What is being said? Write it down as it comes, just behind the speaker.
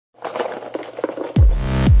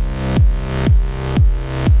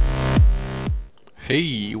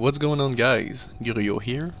Hey, what's going on guys? Gurio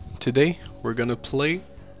here. Today we're gonna play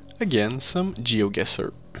again some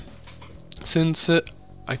GeoGuessr. Since I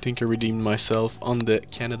think I redeemed myself on the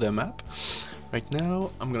Canada map, right now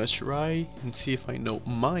I'm gonna try and see if I know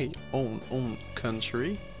my own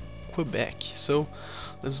country, Quebec. So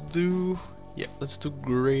let's do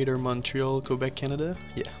Greater Montreal, Quebec, Canada.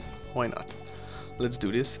 Yeah, why not? Let's do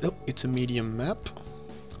this. Oh, it's a medium map.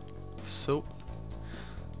 So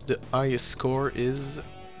the highest score is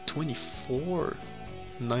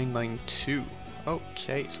 24,992.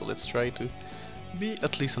 Okay, so let's try to be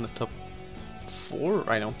at least on the top 4.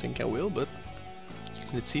 I don't think I will, but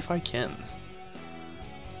let's see if I can.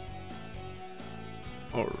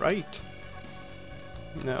 Alright.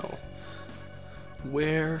 Now,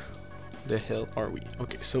 where the hell are we?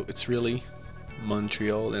 Okay, so it's really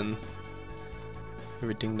Montreal and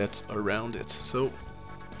everything that's around it. So,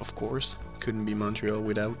 of course, couldn't be Montreal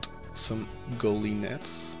without some goalie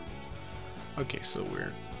nets. Okay, so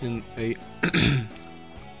we're in a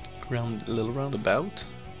little roundabout.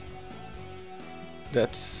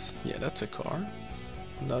 That's a car.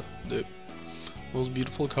 Not the most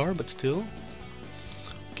beautiful car, but still.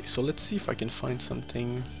 Okay, so let's see if I can find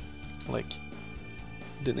something like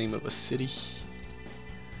the name of a city.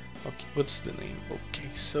 Okay, what's the name? Okay,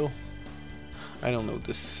 so I don't know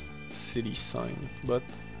this city sign, but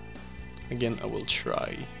again, I will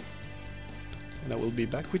try, and I will be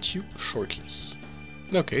back with you shortly.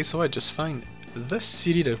 Okay, so I just find the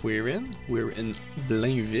city that we're in. We're in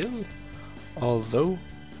Blainville, although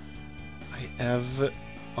I have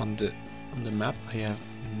on the map I have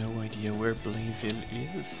no idea where Blainville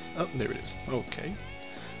is. Oh, there it is. Okay,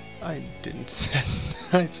 I didn't say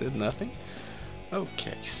I said nothing.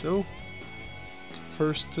 Okay, so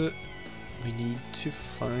first we need to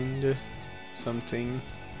find something.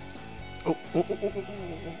 Oh.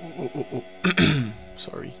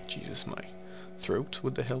 Sorry, Jesus, my throat.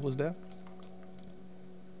 What the hell was that?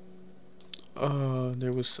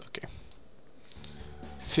 There was, okay.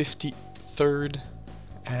 53rd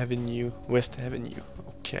Avenue, West Avenue.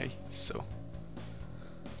 Okay, so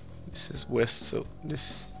this is west, so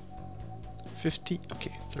this 50,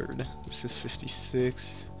 okay, 3rd. This is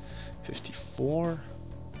 56, 54.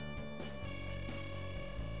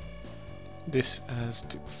 This has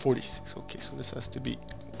to 46. Okay, so this has to be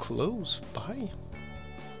close by,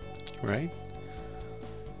 right?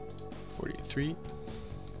 43.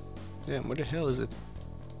 Damn, where the hell is it?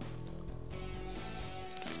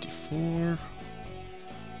 54.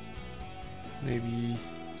 Maybe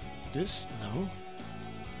this? No.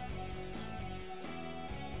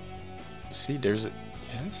 See, there's a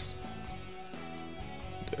yes.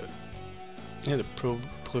 The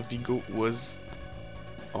Provigo was.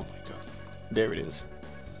 Oh my god. There it is.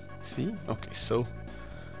 See? Okay, so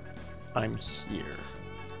I'm here.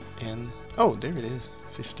 And oh, there it is.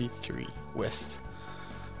 53 West.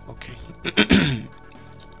 Okay.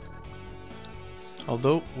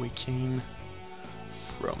 Although we came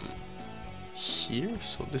from here,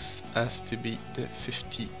 so this has to be the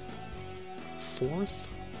 54th.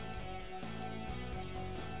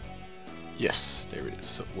 Yes, there it is.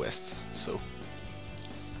 So west. So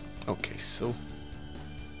okay, so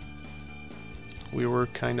we were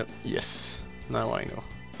kind of, yes, now I know.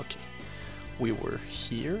 Okay, we were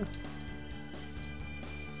here,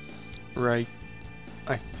 right?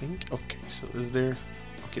 I think. Okay, so is there?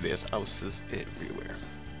 Okay, there's houses everywhere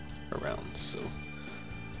around. So,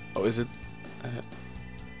 oh, is it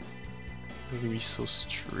Riso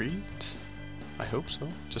Street? I hope so.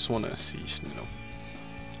 Just want to see if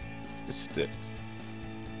it's the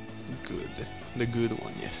good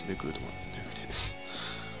one. Yes, the good one. There it is.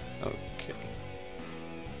 Okay.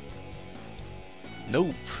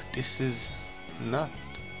 Nope, this is not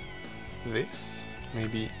this.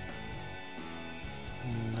 Maybe.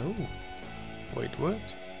 No. Wait, what?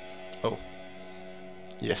 Oh.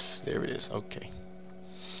 Yes, there it is. Okay.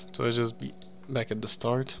 So I'll just be back at the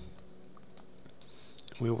start.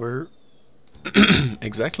 We were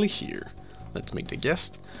exactly here. Let's make the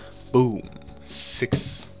guess. Boom.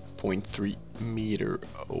 6.3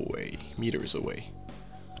 meters away.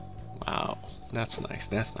 Wow. That's nice,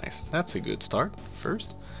 that's nice. That's a good start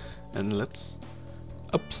first. And let's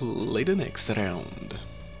play the next round.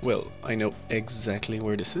 Well, I know exactly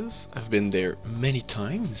where this is. I've been there many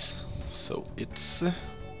times. So it's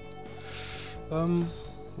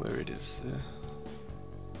where it is.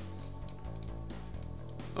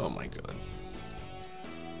 Oh my god.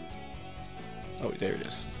 Oh, there it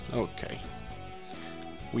is. Okay.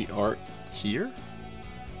 We are here.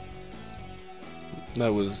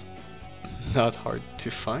 That was not hard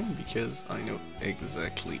to find because I know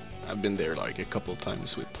exactly. I've been there like a couple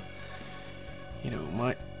times with, you know,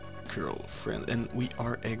 my girlfriend, and we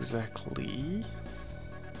are exactly,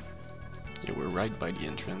 yeah, we're right by the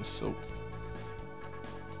entrance. So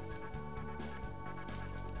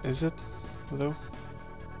is it though?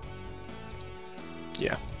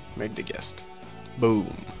 Yeah, make the guess.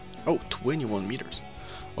 Boom. Oh, 21 meters.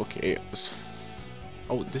 Okay, it was.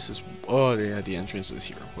 Oh, this is. Oh, yeah, the entrance is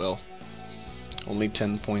here. Well, only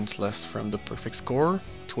 10 points less from the perfect score.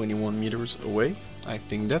 21 meters away. I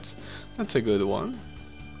think that's a good one.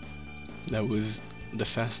 That was the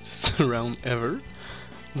fastest round ever.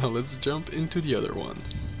 Now let's jump into the other one.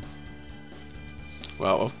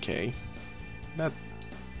 Wow, okay. That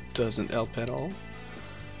doesn't help at all.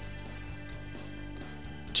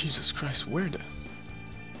 Jesus Christ, where the...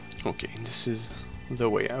 Okay, this is the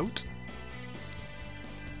way out.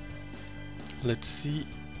 Let's see.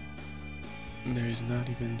 There's not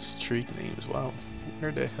even street names. Wow,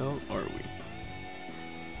 where the hell are we?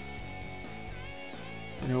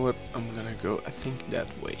 You know what? I'm gonna go, I think, that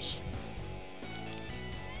way.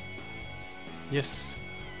 Yes,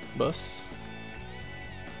 bus.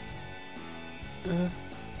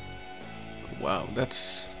 Wow,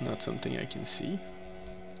 that's not something I can see.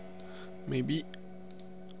 Maybe.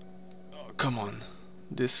 Oh, come on.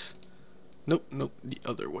 This. Nope, nope, the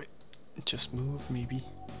other way. Just move, maybe.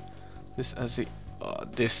 This as a.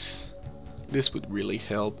 This would really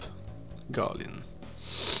help Galin.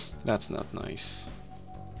 That's not nice.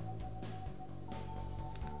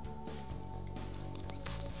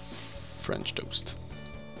 French toast.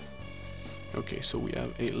 Okay, so we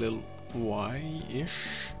have a little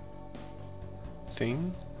Y-ish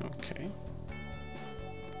thing. Okay.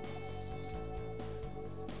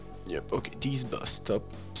 Yep, okay, these bus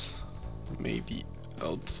stops may be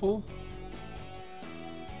helpful.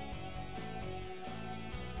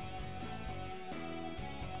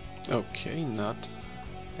 Okay, not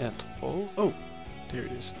at all. Oh, there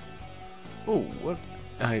it is. Oh, what?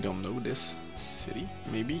 I don't know this city.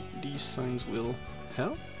 Maybe these signs will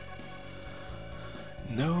help?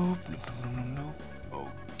 Nope, nope, nope, nope, nope.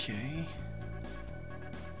 Okay.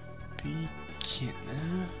 Beacon.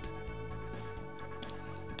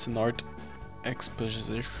 It's an art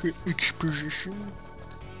exposition.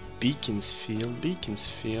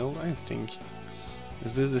 Beaconsfield, I think.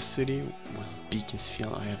 Is this the city? Well,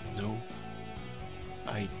 Beaconsfield, I have no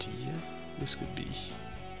idea. This could be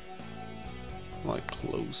like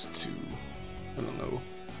close to, I don't know,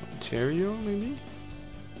 Ontario maybe?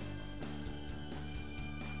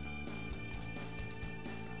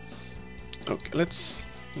 Okay, let's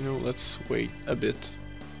wait a bit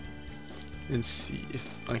and see if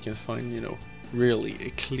I can find, really a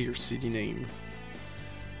clear city name.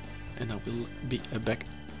 And I will be back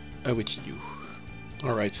with you.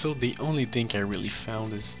 Alright, so the only thing I really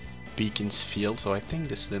found is Beaconsfield, so I think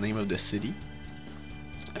this is the name of the city.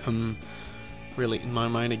 Really, in my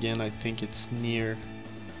mind again, I think it's near,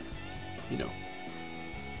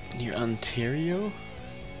 near Ontario,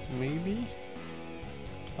 maybe?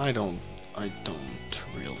 I don't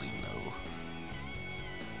really know.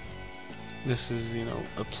 This is,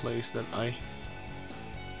 a place that I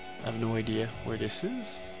have no idea where this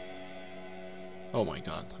is. Oh my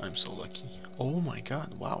god, I'm so lucky. Oh my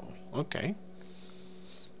god, wow, okay.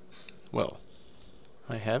 Well,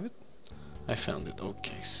 I have it. I found it,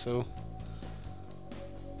 okay, so...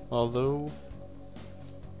 Although...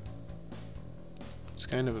 It's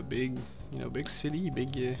kind of a big, big city,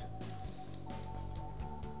 big...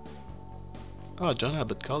 Oh, John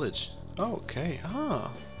Abbott College. Oh, okay,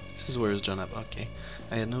 this is where is John Abbott, okay.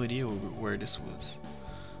 I had no idea where this was.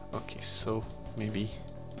 Okay, so maybe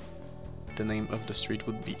the name of the street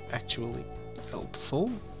would be actually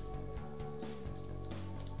helpful.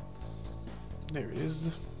 There it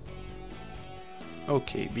is.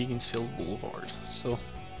 Okay, Beaconsfield Boulevard. So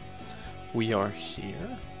we are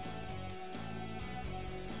here.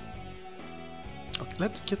 Okay,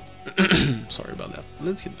 let's get sorry about that.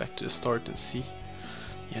 Let's get back to the start and see.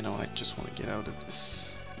 I just want to get out of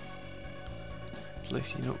this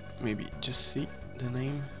place, maybe just see the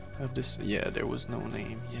name of this. Yeah, there was no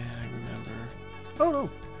name. Yeah, I remember. Oh no,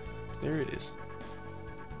 there it is.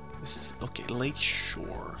 This is okay. Lake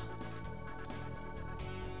Shore.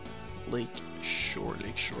 Lake Shore.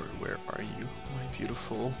 Where are you, my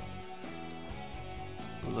beautiful,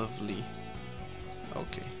 lovely?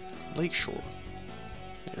 Okay, Lake Shore.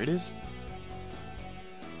 There it is.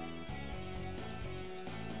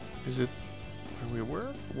 Is it where we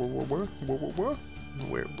were? Where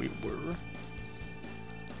we were?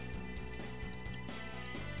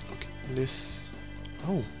 Okay, this.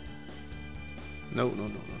 Oh, No, no, no,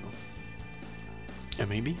 no, no. Yeah,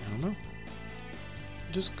 maybe, I don't know.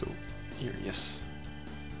 Just go here, yes.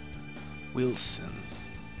 Wilson.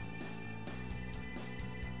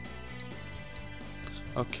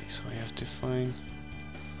 Okay, so I have to find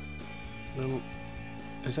little...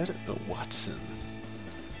 Is that it? Oh, Watson.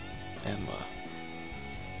 Emma.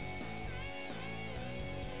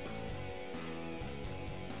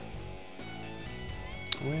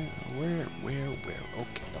 Where?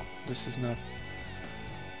 Okay, no, this is not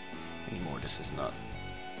anymore. This is not.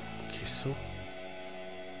 Okay, so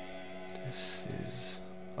this is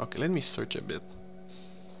okay. Let me search a bit,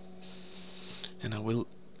 and I will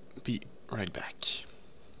be right back.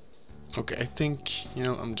 Okay, I think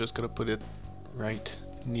I'm just gonna put it right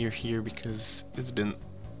near here because it's been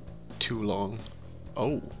too long.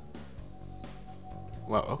 Oh,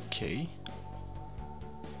 wow. Okay.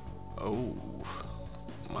 Oh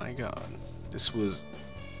my God, this was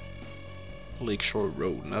Lakeshore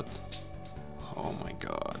Road, not... Oh my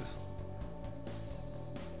God.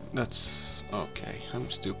 That's... okay, I'm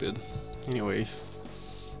stupid. Anyway,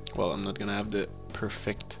 well, I'm not gonna have the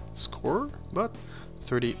perfect score, but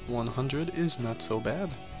 3100 is not so bad.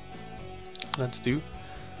 Let's do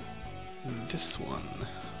this one.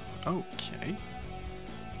 Okay.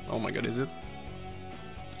 Oh my God, is it?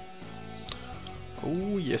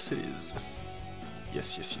 Oh, yes it is.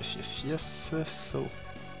 Yes. So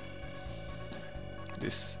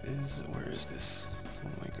this is... where is this? Oh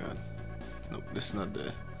my God. No, this is not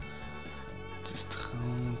the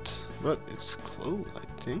discount, but it's close,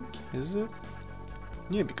 I think. Is it?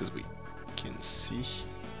 Yeah, because we can see.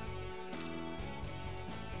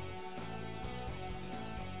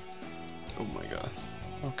 Oh my God.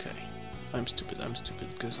 Okay. I'm stupid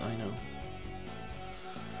because I know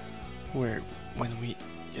where when we...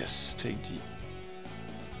 yes, take the...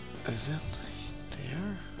 is it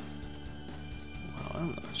there? Wow, I'm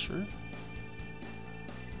not sure.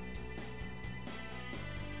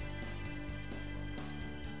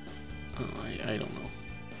 Oh, I don't know.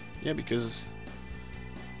 Yeah, because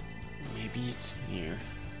maybe it's near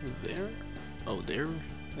there. Oh, there.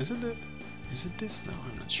 Is it it? Is it this? No,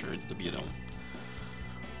 I'm not sure. It's the bidon.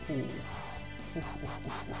 Ooh.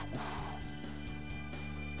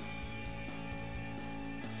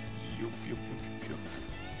 Yup.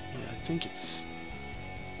 Yeah, I think it's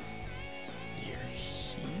near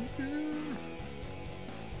here.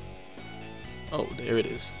 Oh, there it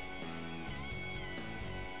is.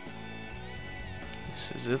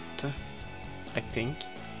 This is it. I think.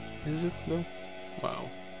 Is it though? Wow.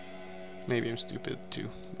 Maybe I'm stupid too,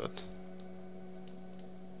 but...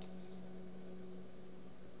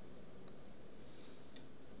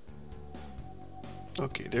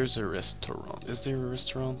 okay, there's a restaurant. Is there a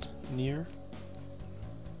restaurant near?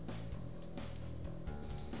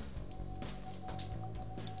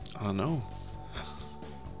 I don't know.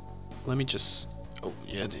 Let me just... oh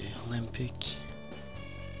yeah, the Olympic...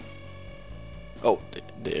 oh,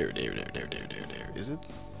 there. Is it?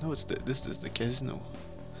 No, it's this is the casino.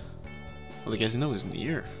 Well, the casino is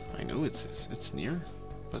near. I know it's near,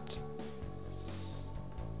 but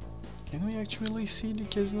can we actually see the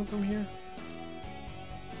casino from here?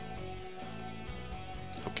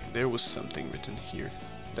 Okay, there was something written here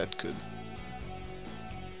that could...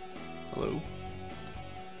 hello?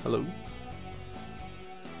 Hello?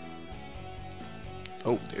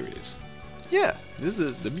 Oh, there it is. Yeah, this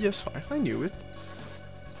is the BS5. I knew it.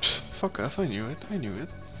 Pfft, fuck off, I knew it.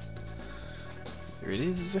 Here it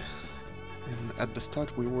is. And at the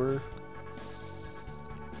start we were...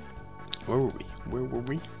 where were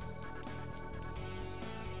we?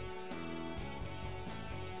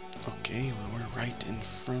 Okay, we were right in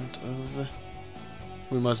front of...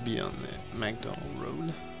 we must be on the McDonald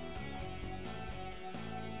Road.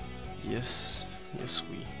 Yes,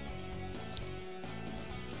 we...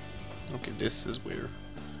 okay, this is where...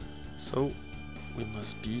 so, we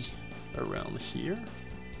must be around here.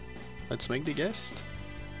 Let's make the guess.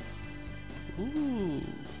 Ooh.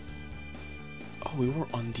 Oh, we were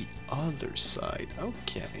on the other side.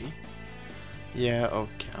 Okay. Yeah,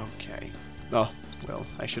 okay. Oh, well,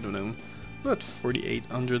 I should have known. But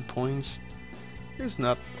 4,800 points is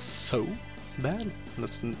not so bad.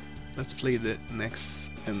 Let's play the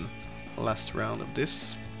next and last round of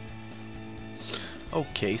this.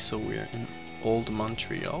 Okay, so we're in Old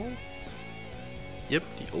Montreal. Yep,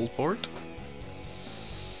 the old port.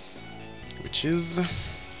 Which is...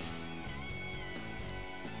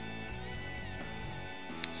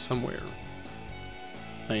 somewhere.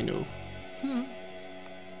 I know.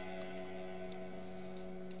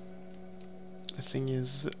 The thing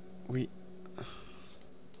is, we...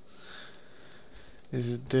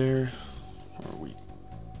 is it there? Or are we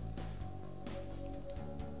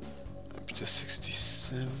up to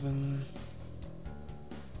 67?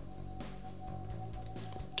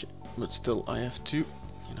 Okay, but still I have to,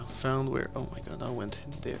 you know, found where, oh my god, I went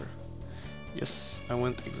there. Yes, I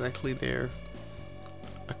went exactly there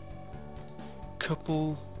a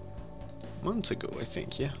couple months ago, I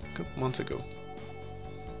think. Yeah, a couple months ago.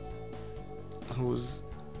 I was,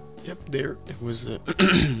 yep, there. It was a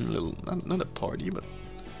little, not a party, but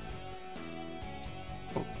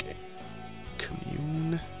okay.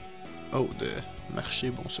 Commune. Oh, the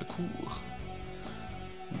Marché Bon Secours.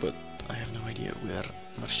 But I have no idea where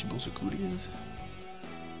Marché Bon Secours is.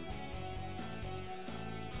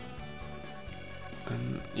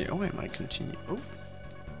 Yeah, oh, I might continue. Oh.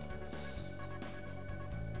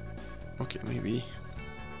 Okay, maybe.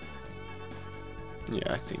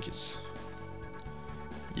 Yeah, I think it's...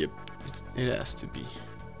 Yep, it has to be.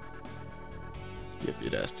 Yep,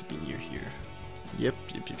 it has to be near here. Yep.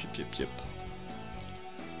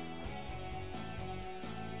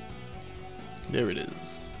 There it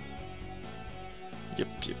is. Yep.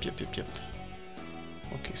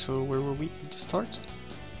 Okay, so where were we to start?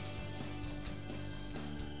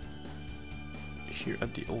 Here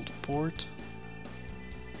at the old port.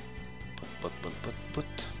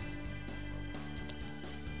 But.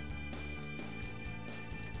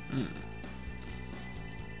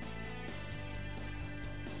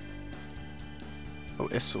 Oh,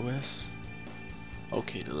 SOS.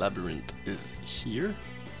 Okay, the labyrinth is here.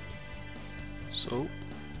 So,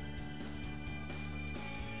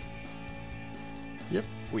 yep,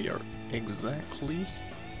 we are exactly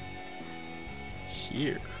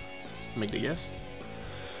here. Make the guess.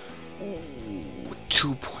 Oh,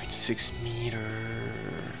 2.6 meter.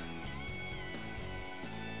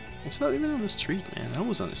 It's not even on the street, man. I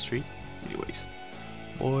was on the street. Anyways,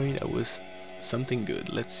 boy, that was something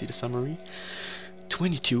good. Let's see the summary.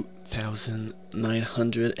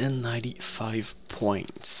 22,995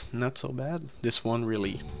 points. Not so bad. This one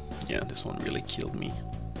really killed me.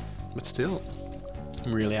 But still,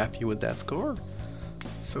 I'm really happy with that score.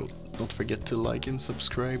 So don't forget to like and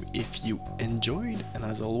subscribe if you enjoyed. And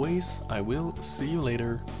as always, I will see you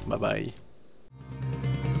later. Bye bye.